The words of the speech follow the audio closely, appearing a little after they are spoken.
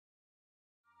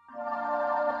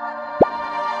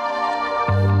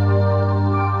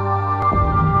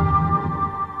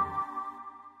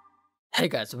Hey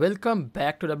guys, welcome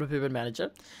back to WP Event Manager.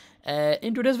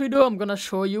 In today's video, I'm gonna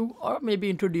show you or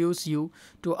maybe introduce you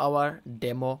to our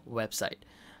demo website.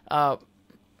 Uh,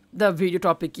 the video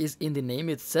topic is in the name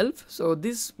itself. So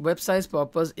this website's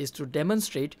purpose is to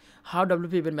demonstrate how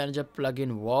WP Event Manager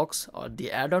plugin works or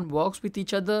the add-on works with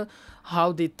each other,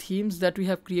 how the themes that we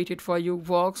have created for you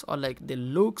works, or like the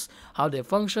looks, how they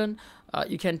function.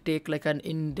 You can take like an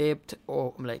in-depth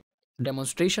or like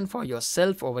demonstration for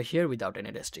yourself over here without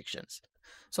any restrictions.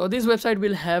 So this website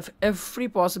will have every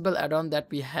possible add-on that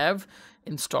we have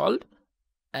installed,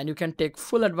 and you can take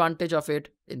full advantage of it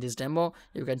in this demo.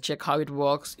 You can check how it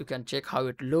works, you can check how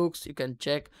it looks, you can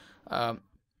check how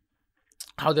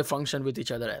they function with each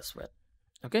other as well.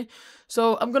 Okay,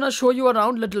 so I'm gonna show you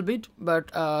around a little bit, but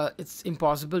it's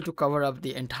impossible to cover up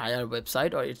the entire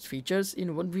website or its features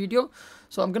in one video.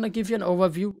 So I'm gonna give you an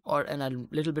overview or a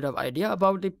little bit of idea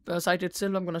about the site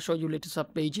itself. I'm gonna show you little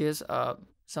sub pages,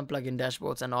 some plugin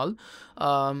dashboards and all.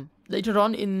 Later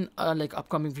on in like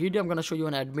upcoming video, I'm gonna show you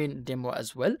an admin demo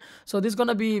as well. So this is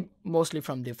gonna be mostly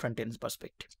from the front end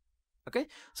perspective. Okay,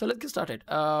 so let's get started.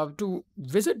 To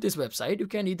visit this website, you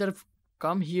can either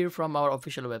come here from our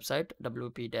official website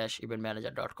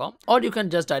wp-eventmanager.com, or you can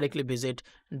just directly visit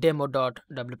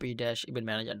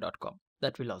demo.wp-eventmanager.com.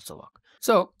 That will also work.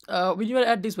 So when you are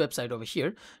at this website over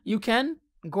here, you can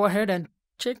go ahead and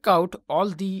check out all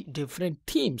the different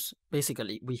themes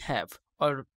basically we have,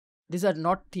 or these are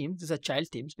not themes, these are child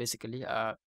themes basically.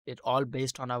 It all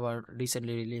based on our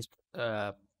recently released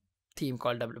theme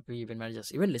called WP Event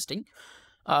Manager's event listing.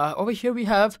 Over here we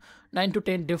have 9 to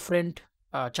 10 different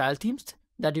child themes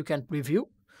that you can preview.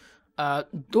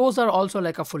 Those are also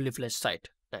like a fully fledged site,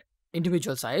 like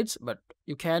individual sites, but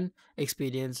you can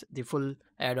experience the full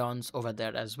add-ons over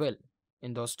there as well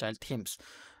in those child themes.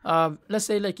 Let's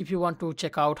say like if you want to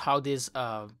check out how this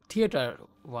theater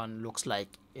one looks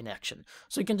like in action,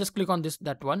 so you can just click on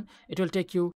that one. It will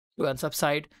take you to a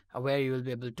subsite where you will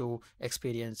be able to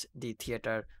experience the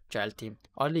theater child theme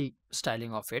or the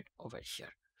styling of it over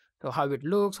here. So how it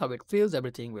looks, how it feels,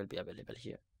 everything will be available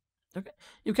here. Okay,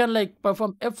 you can like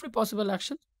perform every possible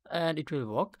action and it will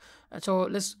work. And so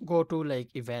let's go to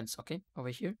like events. Okay, over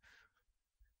here,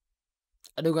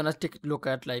 and we're gonna take a look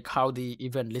at like how the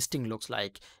event listing looks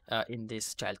like in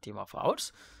this child theme of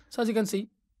ours. So as you can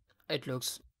see, it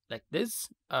looks like this.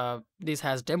 This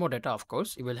has demo data, of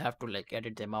course. You will have to like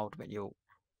edit them out when you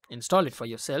install it for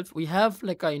yourself. We have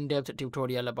like an in-depth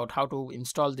tutorial about how to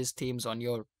install these themes on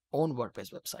your own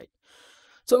WordPress website.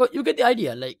 So you get the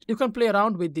idea, like you can play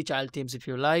around with the child themes if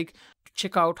you like,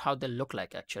 check out how they look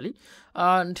like actually.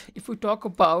 And if we talk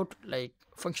about like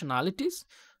functionalities,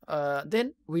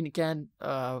 then we can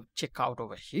check out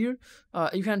over here.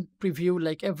 You can preview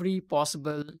like every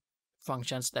possible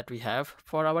functions that we have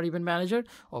for our event manager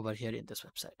over here in this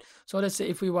website. So let's say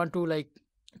if we want to like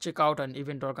check out an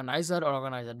event organizer or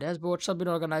organizer dashboard, submit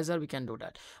organizer, we can do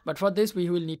that. But for this, we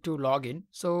will need to log in.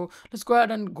 So let's go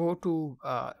ahead and go to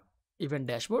event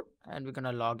dashboard, and we're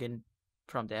gonna log in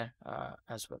from there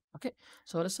as well. Okay,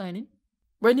 so let's sign in.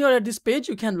 When you're at this page,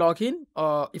 you can log in.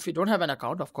 If you don't have an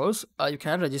account, of course, you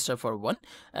can register for one,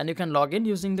 and you can log in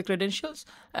using the credentials.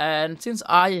 And since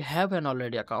I have an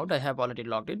already account, I have already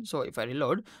logged in. So if I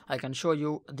reload, I can show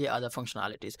you the other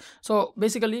functionalities. So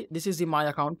basically, this is the my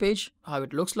account page, how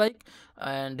it looks like,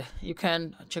 and you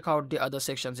can check out the other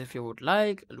sections if you would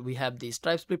like. We have the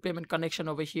Stripe split payment connection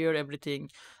over here. Everything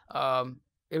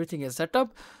is set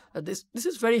up. This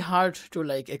is very hard to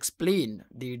like explain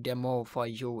the demo for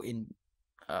you in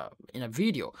a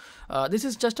video. This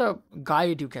is just a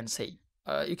guide, you can say.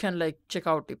 You can like check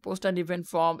out the post and event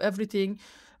form, everything.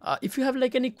 If you have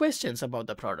like any questions about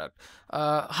the product,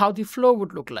 how the flow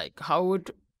would look like, how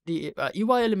would the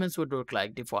UI elements would look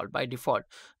like by default,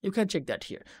 you can check that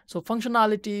here. So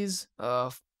functionalities,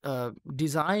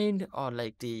 designed, or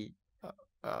like the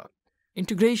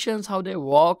integrations, how they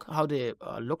work, how they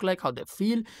look like, how they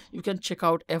feel. You can check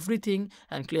out everything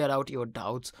and clear out your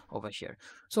doubts over here.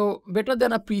 So better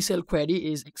than a pre-sale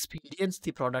query is experience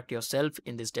the product yourself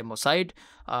in this demo site,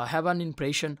 have an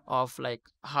impression of like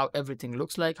how everything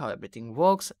looks like, how everything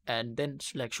works, and then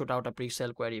like shoot out a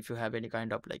pre-sale query if you have any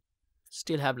kind of like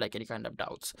still have like any kind of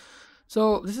doubts.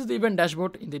 So this is the event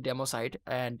dashboard in the demo site,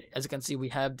 and as you can see, we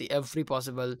have the every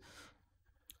possible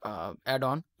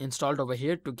add-on installed over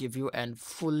here to give you a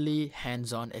fully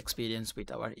hands-on experience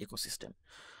with our ecosystem.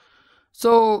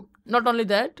 So not only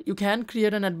that, you can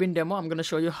create an admin demo. I'm going to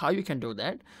show you how you can do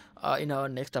that in our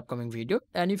next upcoming video.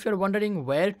 And if you're wondering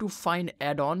where to find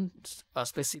add-on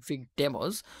specific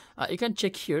demos, you can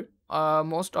check here.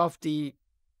 Most of the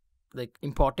like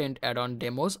important add-on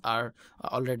demos are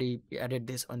already added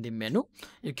this on the menu.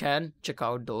 You can check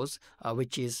out those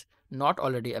which is not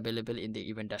already available in the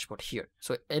event dashboard here.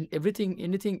 So and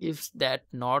anything is that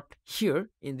not here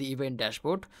in the event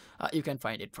dashboard, you can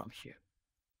find it from here.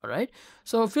 All right,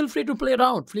 so feel free to play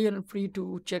around, feel free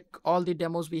to check all the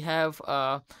demos we have,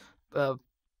 uh,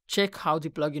 check how the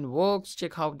plugin works,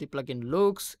 check how the plugin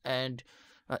looks, and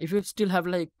if you still have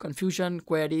like confusion,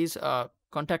 queries,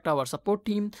 contact our support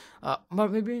team, or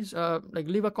maybe like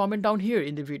leave a comment down here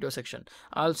in the video section.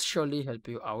 I'll surely help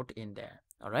you out in there.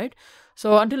 All right,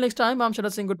 so until next time, I'm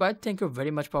Sharad saying goodbye. Thank you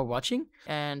very much for watching,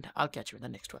 and I'll catch you in the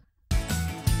next one.